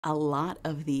a lot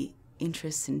of the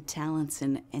interests and talents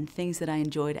and things that I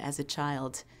enjoyed as a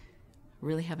child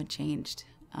really haven't changed.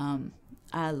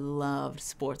 I loved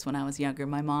sports when I was younger.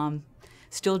 My mom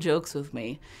still jokes with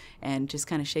me and just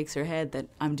kind of shakes her head that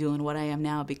I'm doing what I am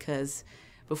now because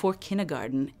before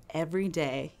kindergarten, every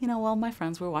day, while my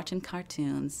friends were watching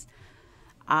cartoons,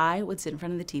 I would sit in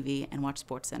front of the TV and watch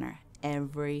SportsCenter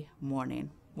every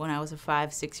morning when I was a 5,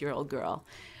 6-year-old girl.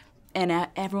 And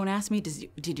everyone asked me,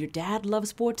 did your dad love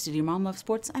sports? Did your mom love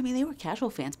sports? I mean, they were casual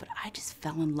fans, but I just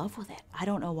fell in love with it. I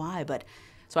don't know why, but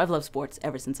so I've loved sports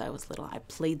ever since I was little. I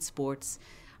played sports.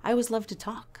 I always loved to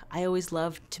talk. I always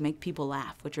loved to make people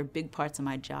laugh, which are big parts of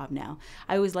my job now.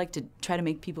 I always like to try to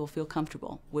make people feel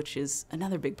comfortable, which is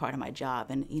another big part of my job.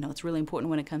 And, it's really important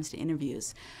when it comes to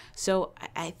interviews. So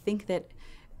I think that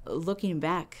looking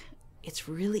back, it's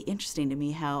really interesting to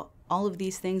me how all of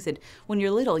these things that when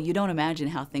you're little, you don't imagine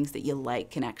how things that you like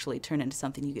can actually turn into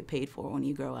something you get paid for when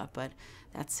you grow up. But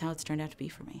that's how it's turned out to be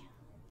for me.